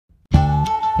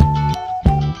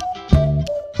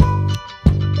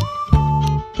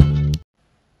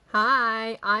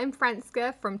I'm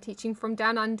Franska from Teaching from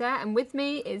Down Under, and with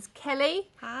me is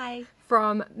Kelly. Hi.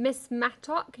 From Miss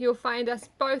Mattock. You'll find us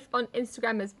both on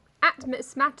Instagram as at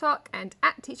Miss Mattock and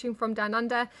at Teaching from Down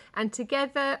Under, and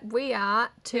together we are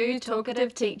Two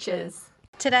Talkative Teachers.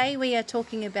 Today we are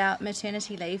talking about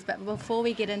maternity leave, but before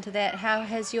we get into that, how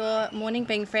has your morning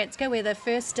been, Franska? We're the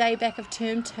first day back of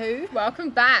term 2. Welcome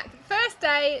back. First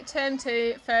day, term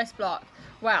 2, first block.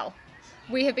 Well,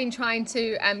 we have been trying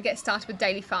to get started with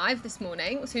Daily 5 this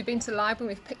morning. So we've been to the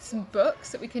library and we've picked some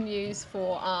books that we can use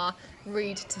for our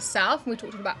read to self. And we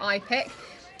talked about iPick.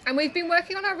 And we've been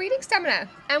working on our reading stamina.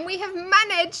 And we have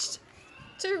managed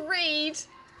to read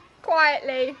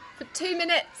quietly for 2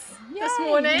 minutes this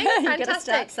morning. You've Fantastic. got to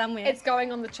start somewhere. It's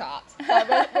going on the chart.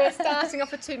 So we're starting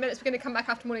off for 2 minutes. We're going to come back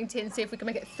after morning tea and see if we can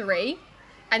make it 3.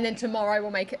 And then tomorrow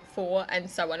we'll make it 4 and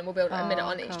so on. And we'll build a minute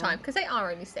on each time because they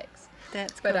are only 6.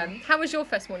 That's But cool. how was your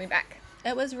first morning back?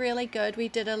 It was really good. We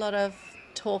did a lot of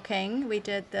talking. We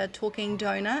did the talking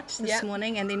donut this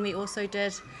morning, and then we also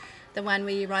did the one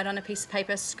where you write on a piece of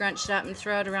paper, scrunch it up and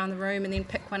throw it around the room, and then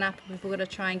pick one up and we've got to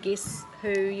try and guess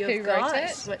who you've got, wrote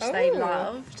it? which they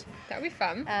loved. That'd be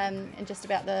fun. And just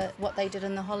about what they did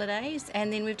in the holidays.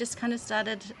 And then we've just kind of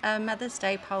started a Mother's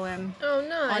Day poem Oh,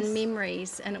 nice. on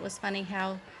memories, and it was funny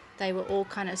how they were all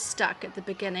kind of stuck at the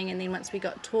beginning, and then once we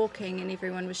got talking and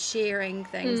everyone was sharing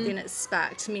things, then it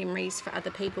sparked memories for other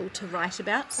people to write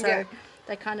about. So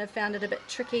they kind of found it a bit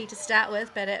tricky to start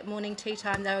with, but at morning tea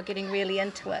time they were getting really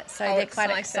into it. So they're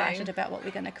quite excited about what we're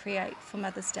going to create for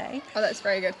Mother's Day. Oh, that's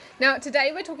very good. Now,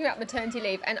 today we're talking about maternity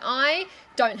leave, and I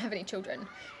don't have any children,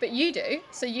 but you do,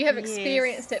 so you have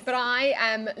experienced it, but I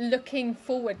am looking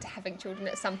forward to having children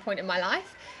at some point in my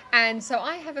life, and so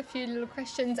I have a few little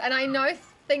questions, and I know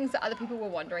things that other people were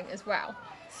wondering as well.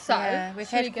 So yeah, we've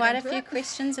had quite a few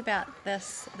questions about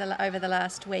this over the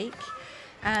last week.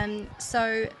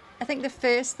 So I think the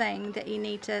first thing that you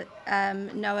need to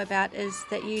know about is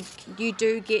that you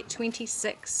do get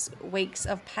 26 weeks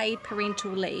of paid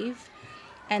parental leave,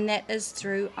 and that is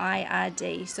through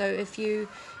IRD. So if you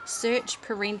search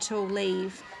parental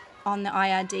leave on the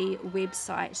IRD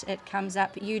website, it comes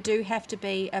up. You do have to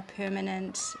be a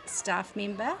permanent staff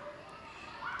member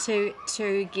to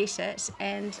get it,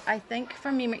 and I think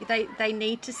from memory they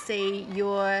need to see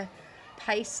your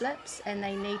pay slips and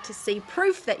they need to see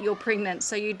proof that you're pregnant.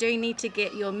 So you do need to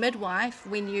get your midwife,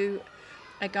 when you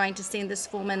are going to send this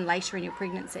form in later in your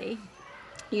pregnancy,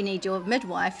 you need your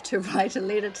midwife to write a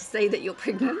letter to say that you're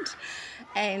pregnant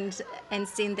and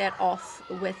send that off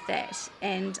with that.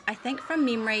 And I think from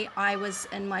memory I was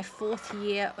in my 4th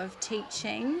year of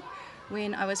teaching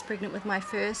when I was pregnant with my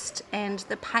first, and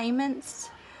the payments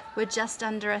were just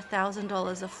under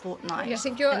 $1,000 a fortnight. Yeah, I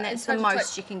think and that's the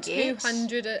most you can get.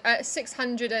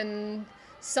 $600 and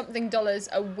something dollars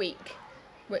a week,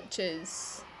 which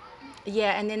is...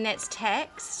 Yeah, and then that's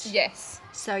taxed. Yes.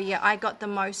 So yeah, I got the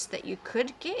most that you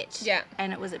could get. Yeah.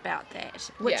 And it was about that,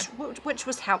 which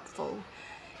was helpful.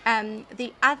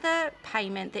 The other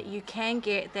payment that you can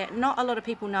get that not a lot of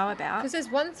people know about. Because there's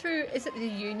one through, is it the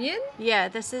union? Yeah,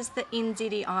 this is the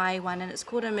NZEI one, and it's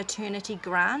called a maternity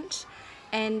grant.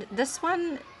 And this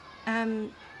one,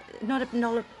 not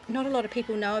a lot of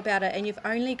people know about it, and you've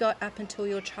only got up until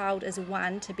your child is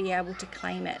 1 to be able to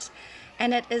claim it.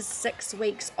 And it is 6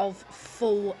 weeks of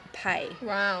full pay.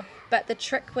 Wow. But the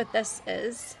trick with this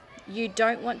is you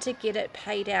don't want to get it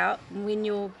paid out when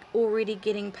you're already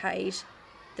getting paid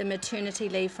the maternity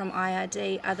leave from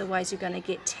IRD, otherwise you're going to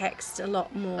get taxed a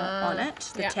lot more on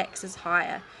it. The tax is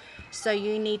higher. So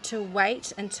you need to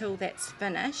wait until that's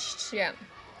finished. Yeah.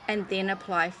 And then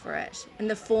apply for it. And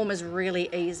the form is really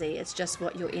easy. It's just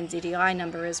what your NZEI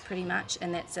number is pretty much,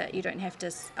 and that's it. You don't have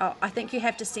to... I think you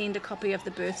have to send a copy of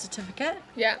the birth certificate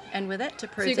and with it to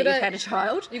prove that you've had a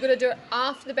child. You've got to do it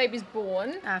after the baby's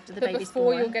born. After the baby's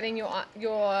before born. you're getting your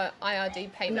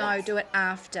IRD payments. No, do it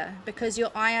after, because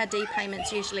your IRD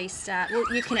payments usually start...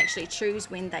 Well, you can actually choose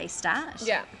when they start.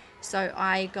 Yeah. So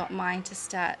I got mine to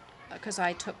start, because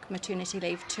I took maternity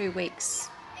leave 2 weeks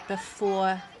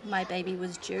before my baby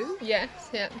was due. Yes,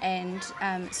 yeah. And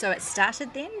so it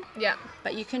started then. Yeah.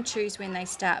 But you can choose when they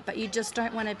start, but you just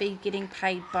don't want to be getting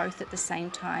paid both at the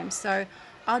same time. So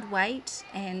I'd wait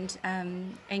and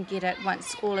get it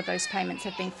once all of those payments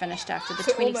have been finished after the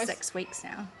 26 weeks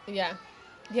now. Yeah.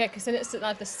 Yeah, because then it's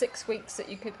like the 6 weeks that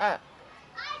you could...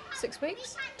 6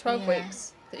 weeks? 12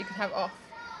 weeks that you could have off.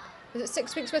 Is it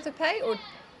 6 weeks worth of pay or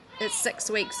it's 6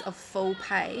 weeks of full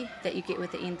pay that you get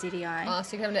with the NZEI.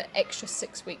 So you can have an extra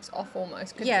 6 weeks off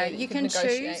almost. Yeah, you can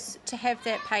negotiate. choose to have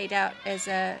that paid out as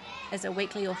a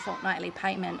weekly or fortnightly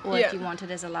payment, or if you want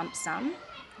it as a lump sum.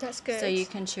 That's good. So you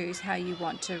can choose how you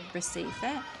want to receive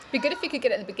that. It'd be good if you could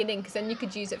get it at the beginning, because then you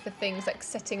could use it for things like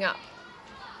setting up.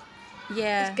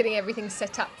 Yeah. Just getting everything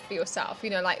set up for yourself, you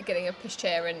know, like getting a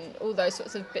pushchair and all those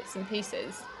sorts of bits and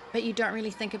pieces. But you don't really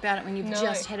think about it when you've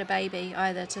just had a baby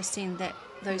either, to send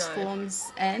those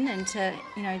forms in and to,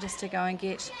 you know, just to go and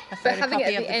get a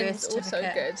photocopy of the birth certificate.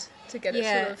 Also good to get it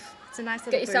sort of. It's a nice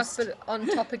little get yourself boost. on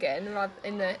top again, rather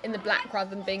in the black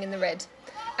rather than being in the red.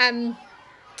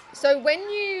 So when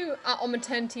you are on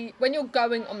maternity, when you're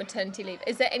going on maternity leave,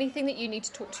 is there anything that you need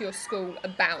to talk to your school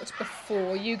about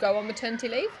before you go on maternity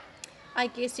leave? I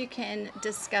guess you can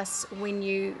discuss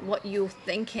what you're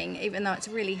thinking, even though it's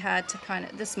really hard to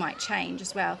this might change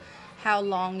as well, how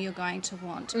long you're going to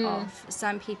want off.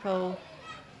 Some people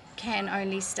can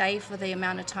only stay for the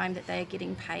amount of time that they are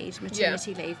getting paid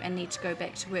maternity leave and need to go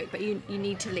back to work, but you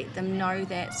need to let them know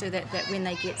that, so that when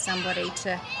they get somebody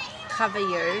to cover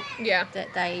you, that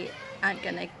they aren't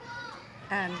going to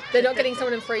they're not getting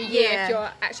someone in for a year if you're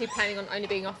actually planning on only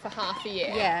being off for half a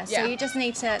year. So you just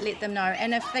need to let them know,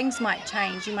 and if things might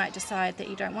change, you might decide that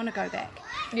you don't want to go back.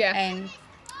 And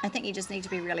I think you just need to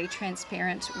be really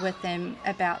transparent with them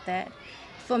about that.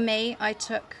 For me, I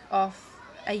took off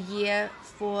a year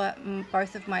for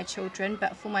both of my children,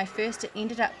 but for my first it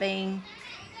ended up being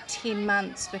 10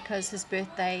 months because his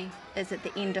birthday is at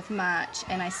the end of March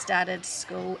and I started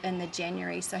school in the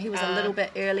January, so he was a little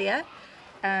bit earlier,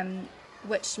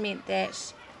 which meant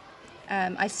that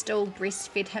I still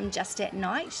breastfed him just at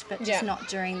night, but just not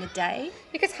during the day.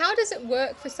 Because how does it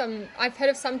work for some? I've heard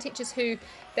of some teachers who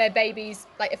their babies,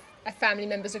 like if a family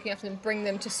member's looking after them, bring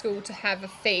them to school to have a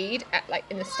feed at like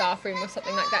in the staff room or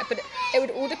something like that. But it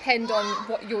would all depend on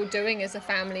what you're doing as a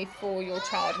family for your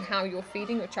child and how you're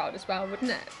feeding your child as well,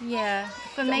 wouldn't it? Yeah,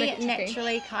 for me it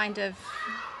naturally kind of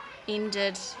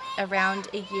ended around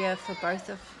a year for both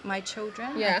of my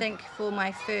children. I think for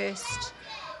my first,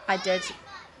 I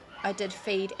did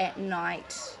feed at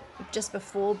night just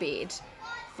before bed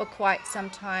for quite some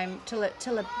time, till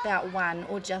about 1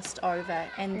 or just over,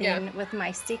 and then with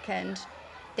my second,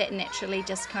 that naturally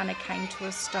just kind of came to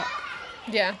a stop.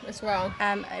 As well.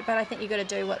 But I think you've got to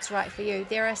do what's right for you.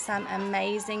 There are some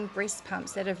amazing breast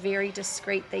pumps that are very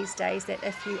discreet these days, that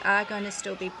if you are going to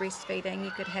still be breastfeeding,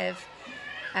 you could have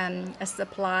a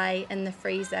supply in the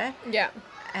freezer,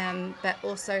 but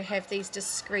also have these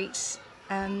discreet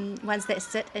ones that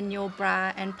sit in your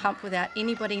bra and pump without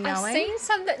anybody knowing. I've seen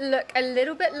some that look a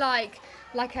little bit like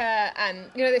a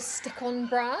you know, those stick-on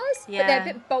bras, but they're a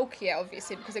bit bulkier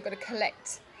obviously because they've got to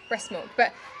collect breast milk,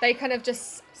 but they kind of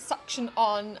just suction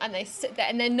on and they sit there,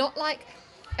 and they're not like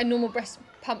a normal breast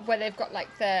pump where they've got like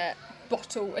the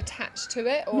bottle attached to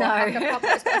it, or like a pump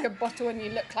that's got like a bottle and you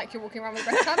look like you're walking around with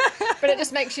a breast pump, but it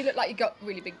just makes you look like you've got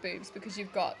really big boobs because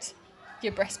you've got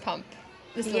your breast pump,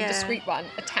 this little discreet one,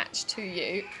 attached to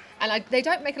you. And they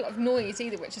don't make a lot of noise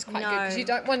either, which is quite good, because you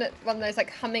don't want one of those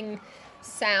like humming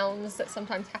sounds that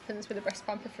sometimes happens with a breast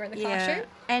pump if you're in the classroom.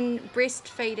 And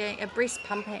breastfeeding, breast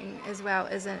pumping as well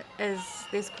is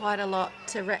there's quite a lot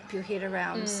to wrap your head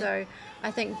around. So I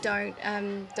think don't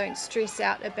stress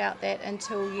out about that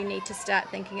until you need to start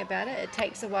thinking about it. It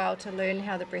takes a while to learn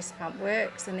how the breast pump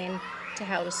works, and then to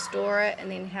how to store it,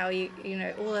 and then how you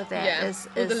know all of that is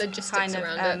all the logistics kind of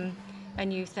around it. A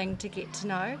new thing to get to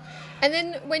know. And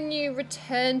then when you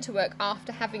return to work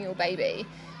after having your baby,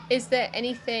 is there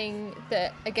anything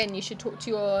that, again, you should talk to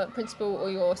your principal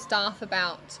or your staff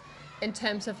about in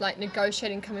terms of like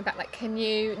negotiating coming back? Like, can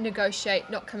you negotiate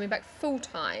not coming back full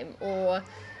time, or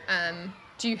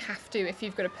do you have to if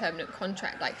you've got a permanent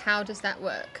contract? Like, how does that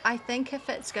work? I think if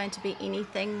it's going to be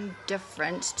anything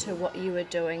different to what you were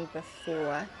doing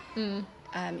before,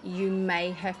 you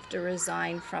may have to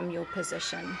resign from your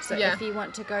position. So if you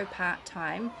want to go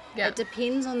part-time, it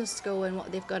depends on the school and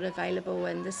what they've got available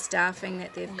and the staffing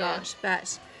that they've got,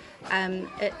 but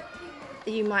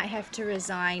you might have to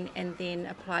resign and then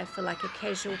apply for like a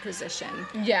casual position,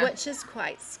 which is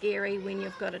quite scary when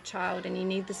you've got a child and you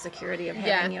need the security of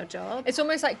having your job. It's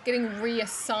almost like getting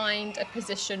reassigned a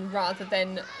position rather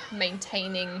than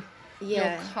maintaining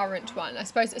your current one, I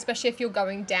suppose, especially if you're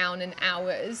going down in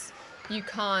hours. You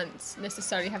can't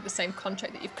necessarily have the same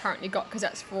contract that you've currently got, because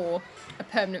that's for a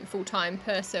permanent full-time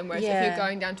person, whereas if you're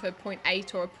going down to a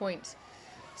 0.8 or a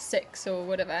 0.6 or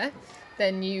whatever,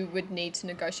 then you would need to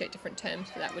negotiate different terms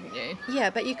for that, wouldn't you? Yeah,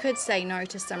 but you could say no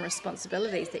to some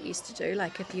responsibilities that you used to do,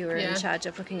 like if you were in charge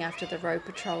of looking after the road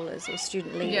patrollers or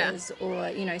student leaders or,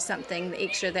 you know, something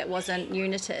extra that wasn't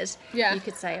united. Yeah. You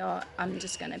could say, oh, I'm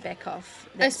just going to back off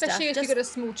that Especially if stuff. you've got a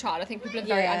small child. I think people are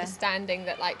very understanding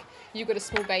that, like, you've got a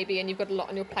small baby and you've got a lot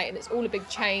on your plate and it's all a big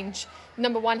change.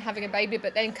 Number one, having a baby,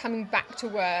 but then coming back to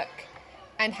work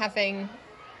and having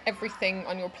everything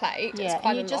on your plate. Yeah, it's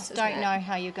quite and you just don't know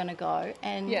how you're going to go.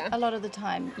 And Yeah. a lot of the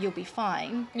time you'll be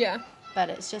fine. Yeah. But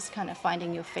it's just kind of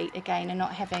finding your feet again and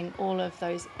not having all of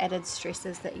those added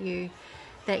stresses that you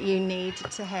need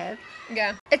to have.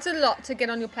 Yeah, it's a lot to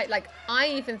get on your plate. Like, I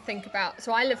even think about,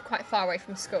 so I live quite far away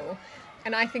from school,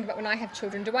 and I think about when I have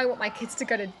children, do I want my kids to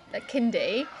go to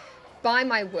kindy by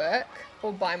my work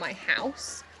or by my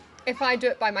house? If I do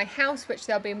it by my house, which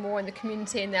they'll be more in the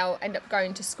community and they'll end up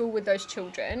going to school with those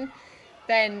children,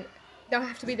 then they'll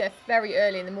have to be there very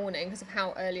early in the morning because of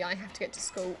how early I have to get to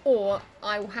school, or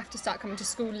I will have to start coming to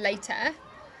school later.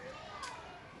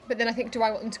 But then I think, do I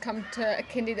want them to come to a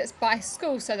kindy that's by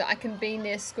school so that I can be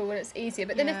near school and it's easier?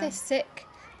 But then if they're sick,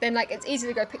 then like it's easy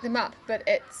to go pick them up, but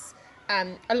it's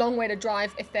a long way to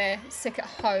drive if they're sick at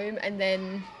home, and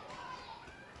then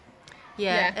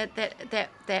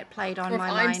that played on my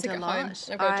mind a lot.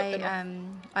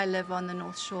 I live on the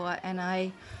North Shore, and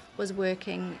I was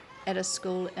working at a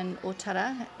school in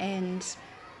Otara, and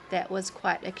that was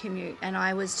quite a commute, and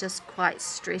I was just quite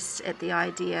stressed at the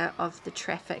idea of the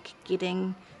traffic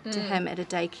getting to him at a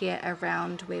daycare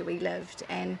around where we lived.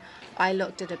 And I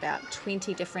looked at about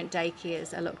 20 different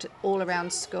daycares. I looked at all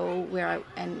around school where I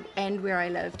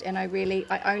lived, and I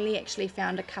only actually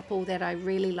found a couple that I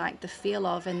really liked the feel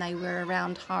of, and they were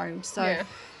around home. So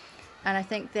and I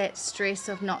think that stress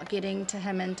of not getting to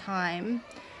him in time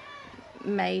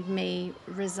made me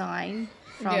resign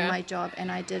from my job,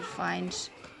 and I did find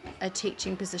a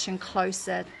teaching position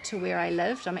closer to where I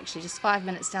lived. I'm actually just 5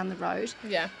 minutes down the road.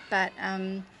 Yeah. But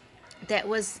that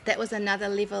was another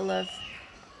level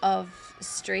of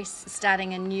stress,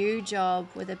 starting a new job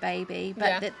with a baby.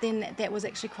 But that was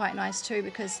actually quite nice too,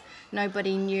 because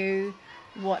nobody knew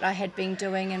what I had been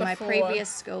doing in my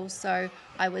previous school, so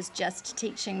I was just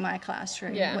teaching my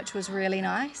classroom, which was really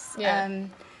nice.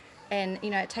 And you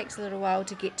know, it takes a little while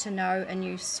to get to know a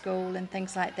new school and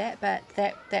things like that, but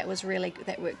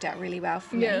that worked out really well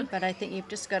for me. But I think you've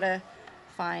just got to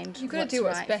find you've got to do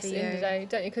what's right best for in you. the day,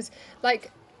 don't you? Because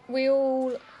like, we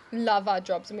all love our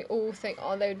jobs and we all think,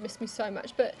 oh, they would miss me so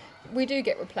much, but we do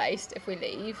get replaced if we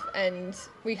leave, and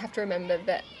we have to remember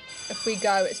that if we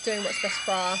go, it's doing what's best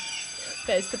for our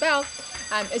there's the bell.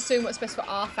 It's doing what's best for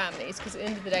our families, because at the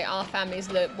end of the day, our family is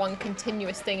the one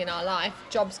continuous thing in our life.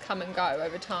 Jobs come and go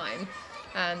over time.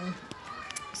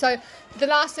 So the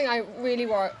last thing I really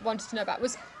wanted to know about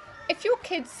was, if your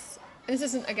kids, and this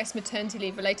isn't, I guess, maternity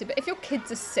leave related, but if your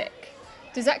kids are sick,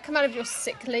 does that come out of your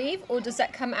sick leave, or does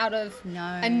that come out of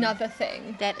another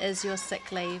thing? That is your sick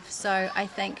leave. So I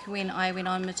think when I went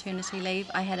on maternity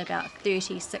leave, I had about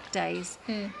 30 sick days.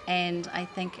 And I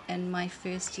think in my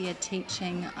first year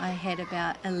teaching, I had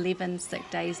about 11 sick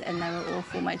days, and they were all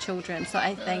for my children. So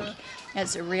I think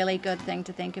it's a really good thing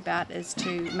to think about, is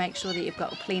to make sure that you've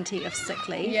got plenty of sick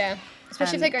leave. Yeah.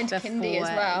 Especially if they're going to kindy as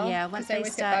well. Yeah, once they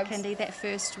start kindy, that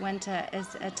first winter is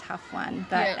a tough one.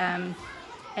 But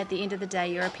at the end of the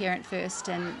day, you're a parent first,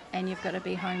 and you've got to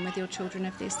be home with your children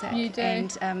if they're sick. You do.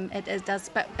 And it does,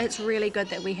 but it's really good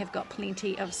that we have got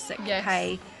plenty of sick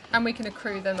pay. And we can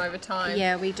accrue them over time.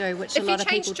 Yeah, we do, which a lot of people don't.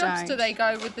 If you change jobs, do they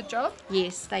go with the job?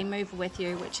 Yes, they move with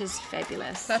you, which is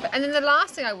fabulous. Perfect. And then the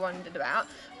last thing I wondered about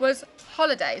was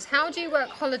holidays. How do you work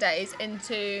holidays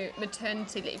into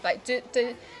maternity leave? Like,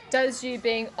 does you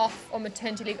being off on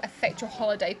maternity leave affect your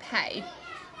holiday pay?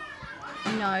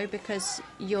 No, because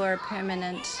you're a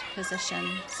permanent position.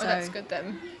 So that's good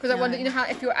then. Because I wonder, you know how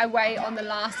if you're away on the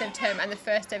last day of term and the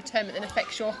first day of term, it then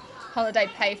affects your holiday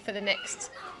pay for the next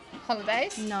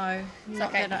holidays? No,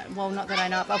 not that I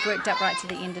know of. I've worked up right to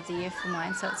the end of the year for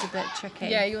mine, so it's a bit tricky.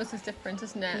 Yeah, yours is different,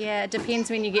 isn't it? Yeah, it depends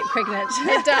when you get pregnant.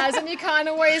 It does, and you can't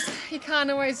always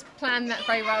plan that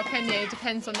very well, can you? It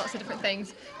depends on lots of different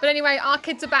things. But anyway, our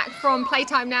kids are back from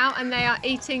playtime now, and they are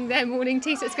eating their morning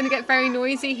tea, so it's going to get very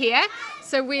noisy here.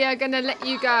 So we are going to let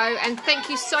you go, and thank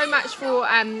you so much for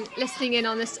listening in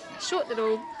on this short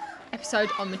little episode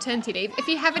on maternity leave. If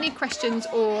you have any questions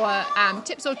or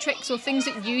tips or tricks or things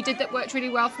that you did that worked really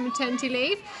well for maternity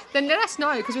leave, then let us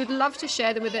know, because we'd love to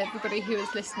share them with everybody who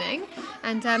is listening.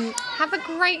 And have a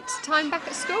great time back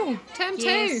at school. Term 2.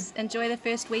 Yes, enjoy the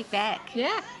first week back.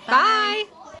 Yeah. Bye.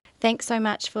 Bye. Thanks so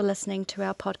much for listening to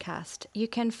our podcast. You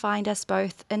can find us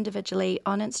both individually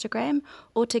on Instagram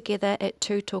or together at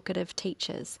Two Talkative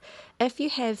Teachers. If you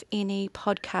have any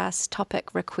podcast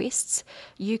topic requests,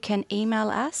 you can email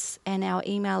us, and our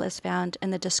email is found in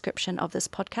the description of this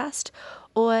podcast,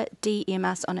 or DM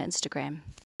us on Instagram.